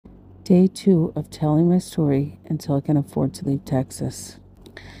Day 2 of telling my story until I can afford to leave Texas.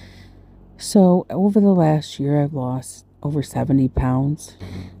 So, over the last year, I've lost over 70 pounds.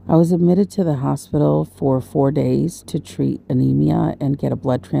 I was admitted to the hospital for 4 days to treat anemia and get a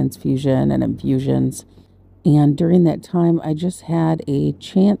blood transfusion and infusions. And during that time, I just had a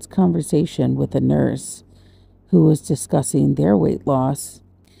chance conversation with a nurse who was discussing their weight loss.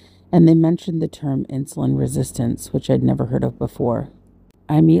 And they mentioned the term insulin resistance, which I'd never heard of before.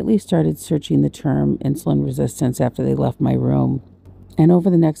 I immediately started searching the term insulin resistance after they left my room. And over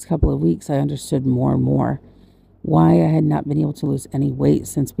the next couple of weeks, I understood more and more why I had not been able to lose any weight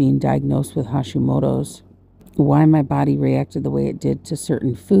since being diagnosed with Hashimoto's, why my body reacted the way it did to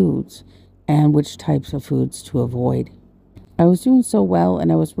certain foods, and which types of foods to avoid. I was doing so well,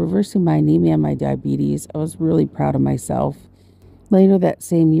 and I was reversing my anemia and my diabetes. I was really proud of myself. Later that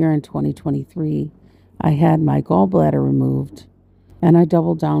same year in 2023, I had my gallbladder removed, and I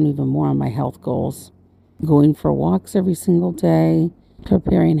doubled down even more on my health goals, going for walks every single day,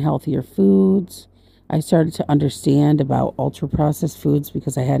 preparing healthier foods. I started to understand about ultra-processed foods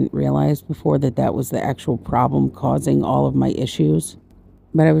because I hadn't realized before that that was the actual problem causing all of my issues.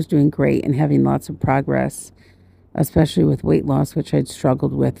 But I was doing great and having lots of progress, especially with weight loss, which I'd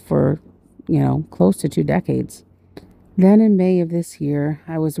struggled with for, close to 2 decades. Then in May of this year,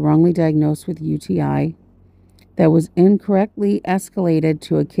 I was wrongly diagnosed with UTI that was incorrectly escalated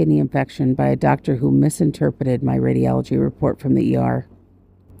to a kidney infection by a doctor who misinterpreted my radiology report from the ER.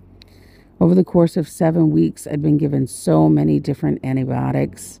 Over the course of 7 weeks, I'd been given so many different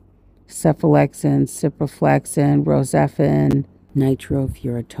antibiotics: cephalexin, ciprofloxacin, rozafin,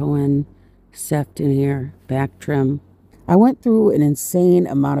 nitrofurantoin, ceftonir, Bactrim. I went through an insane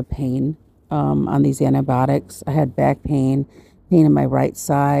amount of pain on these antibiotics. I had back pain in my right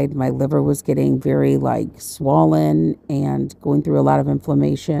side. My liver was getting very swollen and going through a lot of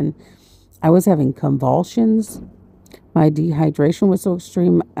inflammation. I was having convulsions. My dehydration was so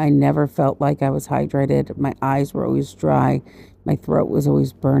extreme, I never felt like I was hydrated. My eyes were always dry. My throat was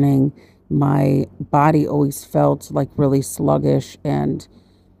always burning. My body always felt really sluggish, and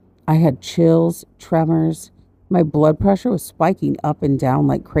I had chills, tremors. My blood pressure was spiking up and down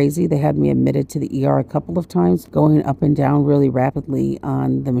like crazy. They had me admitted to the ER a couple of times, going up and down really rapidly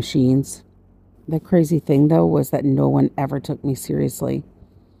on the machines. The crazy thing, though, was that no one ever took me seriously.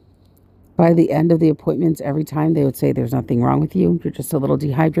 By the end of the appointments, every time they would say, "There's nothing wrong with you. You're just a little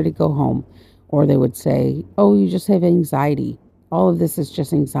dehydrated. Go home." Or they would say, "Oh, you just have anxiety. All of this is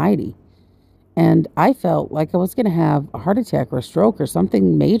just anxiety." And I felt like I was going to have a heart attack or a stroke or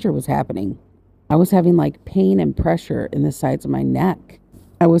something major was happening. I was having pain and pressure in the sides of my neck.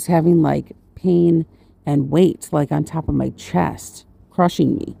 I was having pain and weight on top of my chest,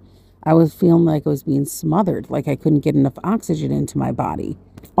 crushing me. I was feeling like I was being smothered, like I couldn't get enough oxygen into my body.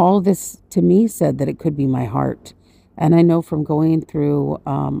 All of this to me said that it could be my heart. And I know from going through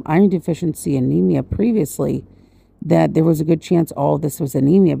iron deficiency anemia previously that there was a good chance all of this was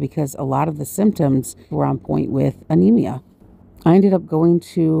anemia because a lot of the symptoms were on point with anemia. I ended up going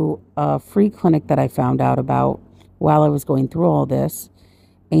to a free clinic that I found out about while I was going through all this.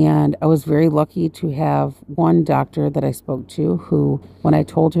 And I was very lucky to have one doctor that I spoke to who, when I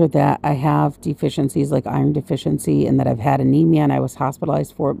told her that I have deficiencies like iron deficiency and that I've had anemia and I was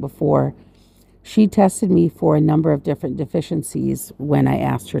hospitalized for it before, she tested me for a number of different deficiencies when I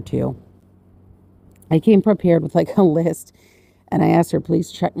asked her to. I came prepared with a list, and I asked her,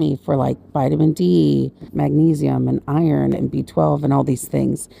 please check me for vitamin D, magnesium, and iron, and B12, and all these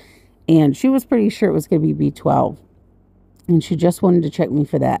things. And she was pretty sure it was going to be B12. And she just wanted to check me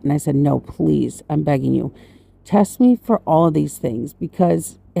for that. And I said, no, please, I'm begging you. Test me for all of these things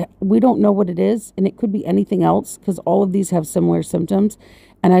because we don't know what it is. And it could be anything else because all of these have similar symptoms.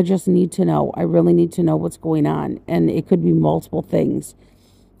 And I just need to know. I really need to know what's going on. And it could be multiple things.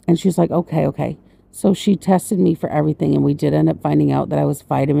 And she's like, okay. So she tested me for everything. And we did end up finding out that I was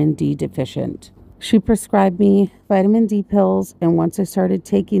vitamin D deficient. She prescribed me vitamin D pills. And once I started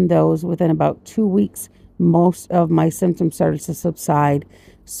taking those, within about 2 weeks, most of my symptoms started to subside.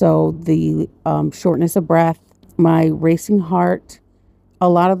 So the shortness of breath, my racing heart, a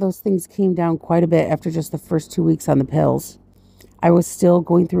lot of those things came down quite a bit after just the first 2 weeks on the pills. I was still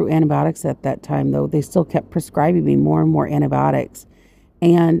going through antibiotics at that time, though. They still kept prescribing me more and more antibiotics.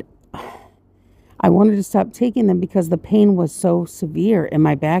 And I wanted to stop taking them because the pain was so severe in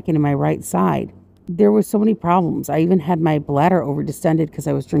my back and in my right side. There were so many problems. I even had my bladder over distended because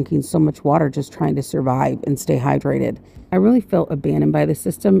I was drinking so much water just trying to survive and stay hydrated. I really felt abandoned by the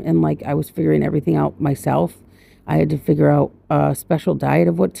system and I was figuring everything out myself. I had to figure out a special diet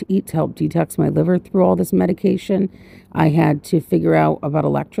of what to eat to help detox my liver through all this medication. I had to figure out about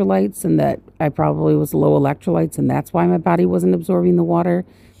electrolytes and that I probably was low electrolytes and that's why my body wasn't absorbing the water.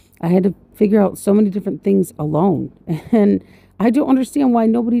 I had to figure out so many different things alone. And I don't understand why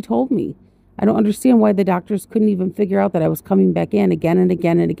nobody told me. I don't understand why the doctors couldn't even figure out that I was coming back in again and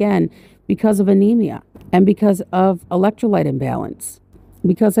again and again because of anemia and because of electrolyte imbalance.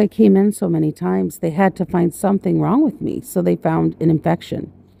 Because I came in so many times, they had to find something wrong with me. So they found an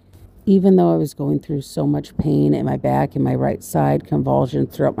infection. Even though I was going through so much pain in my back and my right side,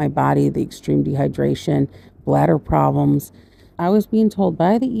 convulsions throughout my body, the extreme dehydration, bladder problems, I was being told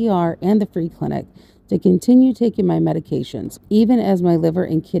by the ER and the free clinic to continue taking my medications, even as my liver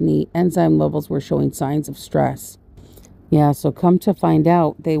and kidney enzyme levels were showing signs of stress. Yeah, so come to find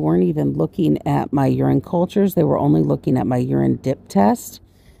out, they weren't even looking at my urine cultures. They were only looking at my urine dip test.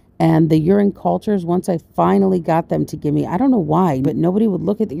 And the urine cultures, once I finally got them to give me, I don't know why, but nobody would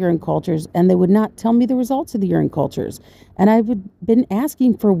look at the urine cultures and they would not tell me the results of the urine cultures. And I've been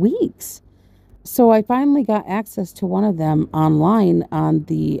asking for weeks. So I finally got access to one of them online on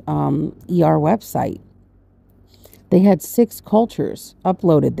the ER website. They had 6 cultures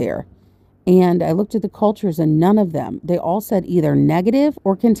uploaded there. And I looked at the cultures and none of them, they all said either negative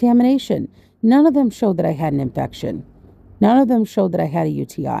or contamination. None of them showed that I had an infection. None of them showed that I had a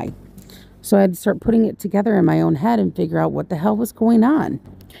UTI. So I had to start putting it together in my own head and figure out what the hell was going on.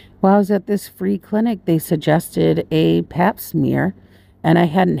 While I was at this free clinic, they suggested a pap smear, and I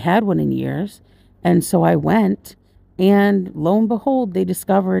hadn't had one in years. And so I went, and lo and behold, they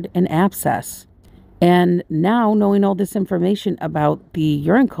discovered an abscess. And now, knowing all this information about the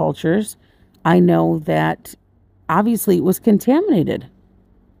urine cultures, I know that obviously it was contaminated.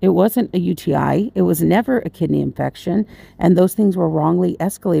 It wasn't a UTI. It was never a kidney infection. And those things were wrongly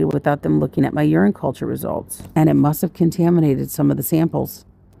escalated without them looking at my urine culture results. And it must have contaminated some of the samples.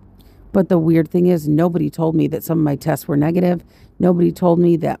 But the weird thing is, nobody told me that some of my tests were negative. Nobody told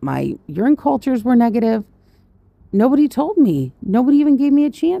me that my urine cultures were negative. Nobody told me. Nobody even gave me a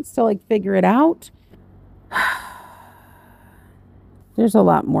chance to figure it out. There's a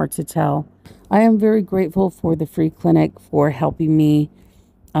lot more to tell. I am very grateful for the free clinic for helping me.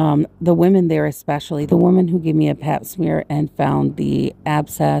 The women there, especially the woman who gave me a pap smear and found the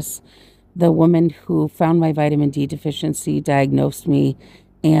abscess, the woman who found my vitamin D deficiency, diagnosed me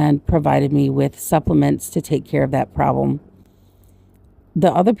and provided me with supplements to take care of that problem.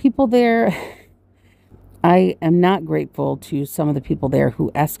 The other people there, I am not grateful to some of the people there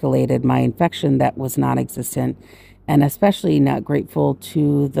who escalated my infection that was non-existent, and especially not grateful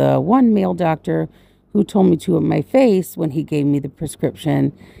to the one male doctor who told me to in my face when he gave me the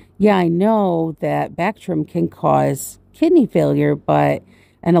prescription, yeah, I know that Bactrim can cause kidney failure,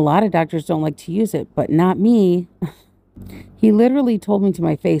 and a lot of doctors don't like to use it, but not me. He literally told me to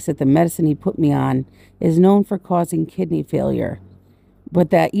my face that the medicine he put me on is known for causing kidney failure, but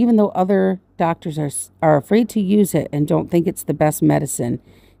that even though other doctors are afraid to use it and don't think it's the best medicine,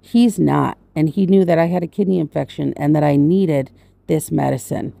 he's not. And he knew that I had a kidney infection and that I needed this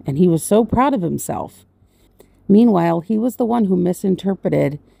medicine. And he was so proud of himself. Meanwhile, he was the one who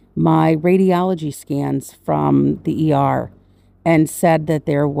misinterpreted my radiology scans from the ER and said that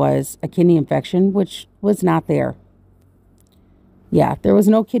there was a kidney infection, which was not there. Yeah, there was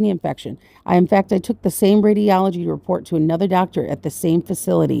no kidney infection. In fact, I took the same radiology report to another doctor at the same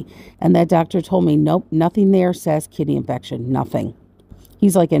facility, and that doctor told me, nope, nothing there says kidney infection, nothing.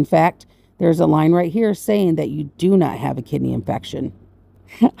 He's like, in fact, there's a line right here saying that you do not have a kidney infection.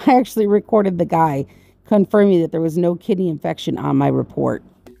 I actually recorded the guy confirming that there was no kidney infection on my report.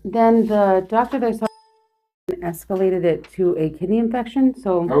 Then the doctor that I saw escalated it to a kidney infection.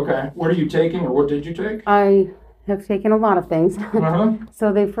 So okay, what are you taking, or what did you take? I have taken a lot of things.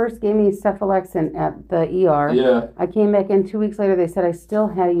 So they first gave me cephalexin at the ER. Yeah. I came back in 2 weeks later. They said I still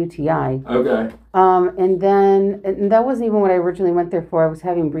had a UTI. Okay. And that wasn't even what I originally went there for. I was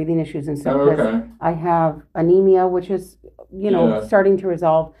having breathing issues and stuff. Okay. I have anemia, which is, starting to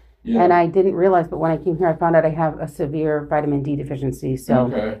resolve. Yeah. And I didn't realize, but when I came here, I found out I have a severe vitamin D deficiency. So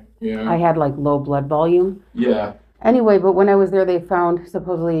okay. Yeah. I had low blood volume. Yeah. Anyway, but when I was there, they found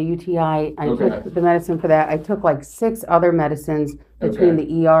supposedly a UTI. I took the medicine for that. I took 6 other medicines between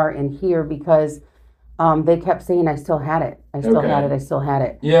the ER and here because they kept saying I still had it. I still had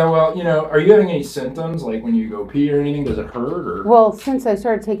it. Yeah, well, are you having any symptoms, like when you go pee or anything? Does it hurt? Or? Well, since I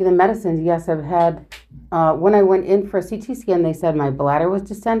started taking the medicines, yes, I've had, when I went in for a CT scan, they said my bladder was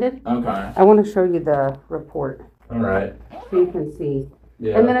distended. Okay. I want to show you the report. All right. So you can see.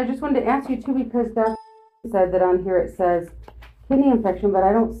 Yeah. And then I just wanted to ask you, too, because Dr. said that on here it says kidney infection, but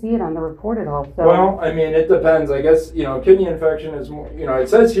I don't see it on the report at all. So Well, I mean, it depends. I guess, kidney infection is more, it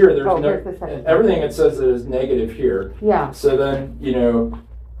says here there's everything it says is negative here. Yeah. So then,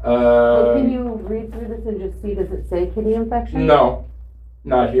 But can you read through this and just see, does it say kidney infection? No,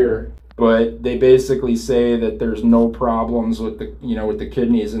 not here. But they basically say that there's no problems with the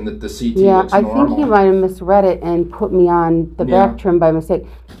kidneys, and that the CT looks normal. I think you might have misread it and put me on the Bactrim by mistake.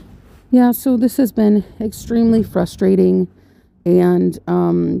 Yeah, so this has been extremely frustrating, and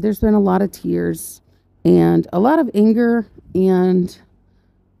there's been a lot of tears and a lot of anger and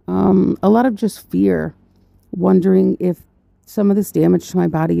a lot of just fear, wondering if some of this damage to my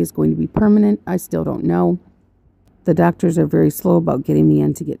body is going to be permanent. I still don't know. The doctors are very slow about getting me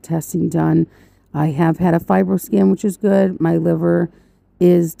in to get testing done. I have had a fibroscan, which is good. My liver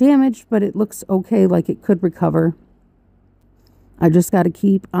is damaged, but it looks okay, like it could recover. I just got to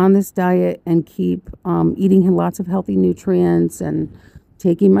keep on this diet and keep eating lots of healthy nutrients and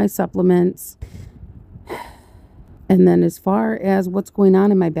taking my supplements. And then as far as what's going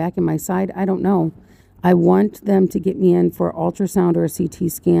on in my back and my side, I don't know. I want them to get me in for ultrasound or a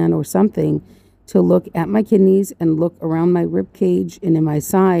CT scan or something to look at my kidneys and look around my rib cage and in my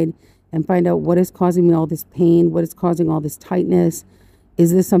side and find out what is causing me all this pain, what is causing all this tightness.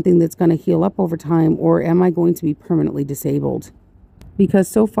 Is this something that's going to heal up over time, or am I going to be permanently disabled? Because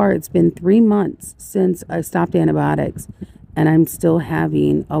so far it's been 3 months since I stopped antibiotics, and I'm still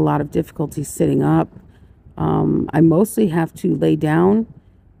having a lot of difficulty sitting up. I mostly have to lay down,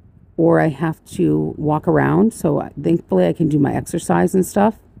 or I have to walk around. So thankfully I can do my exercise and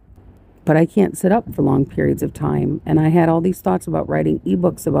stuff, but I can't sit up for long periods of time. And I had all these thoughts about writing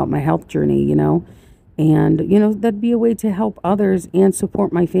ebooks about my health journey, and, that'd be a way to help others and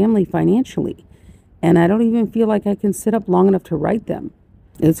support my family financially. And I don't even feel like I can sit up long enough to write them.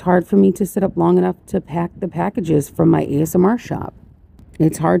 It's hard for me to sit up long enough to pack the packages from my ASMR shop.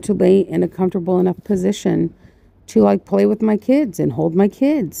 It's hard to lay in a comfortable enough position to play with my kids and hold my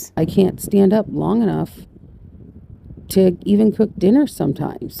kids. I can't stand up long enough to even cook dinner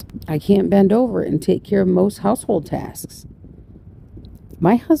sometimes. I can't bend over and take care of most household tasks.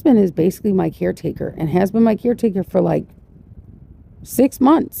 My husband is basically my caretaker and has been my caretaker for 6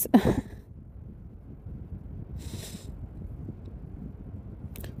 months.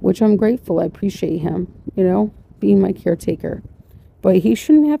 Which I'm grateful. I appreciate him, being my caretaker. But he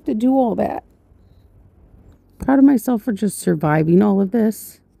shouldn't have to do all that. Proud of myself for just surviving all of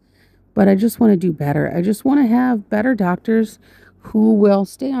this. But I just want to do better. I just want to have better doctors who will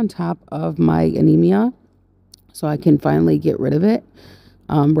stay on top of my anemia so I can finally get rid of it.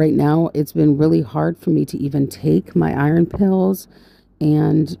 Right now, it's been really hard for me to even take my iron pills.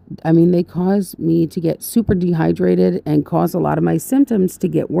 And I mean, they cause me to get super dehydrated and cause a lot of my symptoms to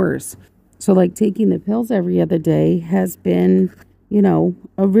get worse. So taking the pills every other day has been,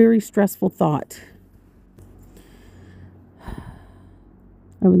 a very stressful thought.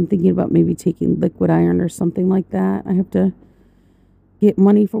 I've been thinking about maybe taking liquid iron or something like that. I have to get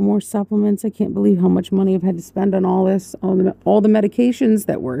money for more supplements. I can't believe how much money I've had to spend on all this, all the medications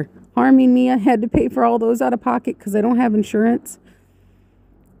that were harming me. I had to pay for all those out of pocket because I don't have insurance.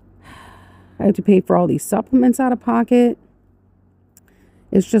 I have to pay for all these supplements out of pocket.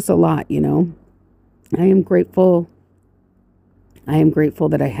 It's just a lot, I am grateful. I am grateful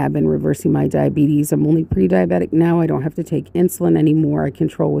that I have been reversing my diabetes. I'm only pre-diabetic now. I don't have to take insulin anymore. I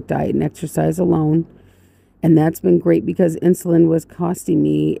control with diet and exercise alone. And that's been great because insulin was costing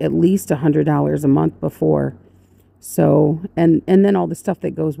me at least $100 a month before. So, and then all the stuff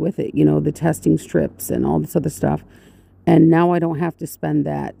that goes with it, the testing strips and all this other stuff. And now I don't have to spend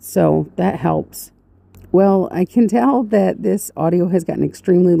that. So that helps. Well, I can tell that this audio has gotten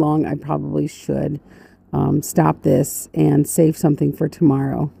extremely long. I probably should stop this and save something for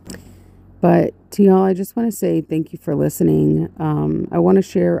tomorrow. But to y'all, I just want to say thank you for listening. I want to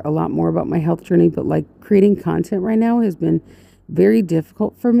share a lot more about my health journey, but creating content right now has been very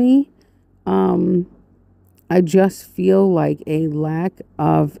difficult for me. I just feel like a lack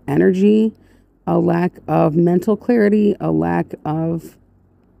of energy, a lack of mental clarity, a lack of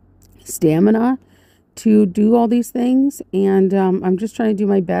stamina to do all these things. And I'm just trying to do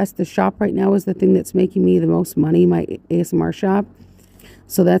my best. The shop right now is the thing that's making me the most money, my ASMR shop.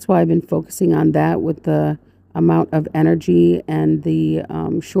 So that's why I've been focusing on that with the amount of energy and the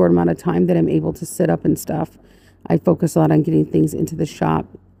short amount of time that I'm able to sit up and stuff. I focus a lot on getting things into the shop.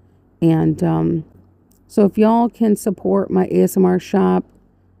 And so if y'all can support my ASMR shop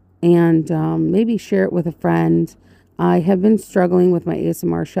and maybe share it with a friend. I have been struggling with my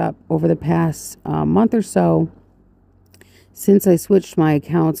ASMR shop over the past month or so since I switched my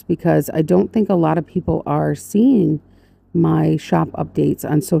accounts because I don't think a lot of people are seeing my shop updates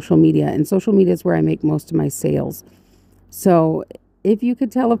on social media, and social media is where I make most of my sales. So if you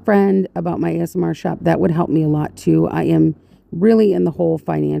could tell a friend about my ASMR shop, that would help me a lot too. I am really in the hole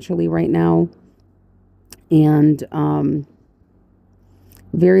financially right now, and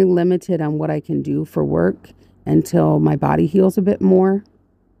very limited on what I can do for work until my body heals a bit more,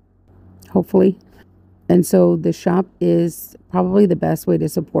 hopefully. And so the shop is probably the best way to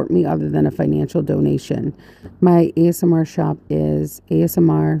support me other than a financial donation. My ASMR shop is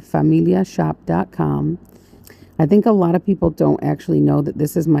asmrfamiliashop.com. I think a lot of people don't actually know that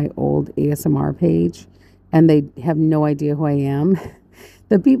this is my old ASMR page, and they have no idea who I am.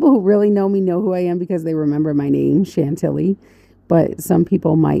 The people who really know who I am because they remember my name, Chantilly, but some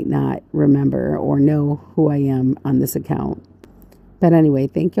people might not remember or know who I am on this account. But anyway,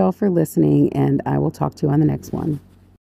 thank y'all for listening, and I will talk to you on the next one.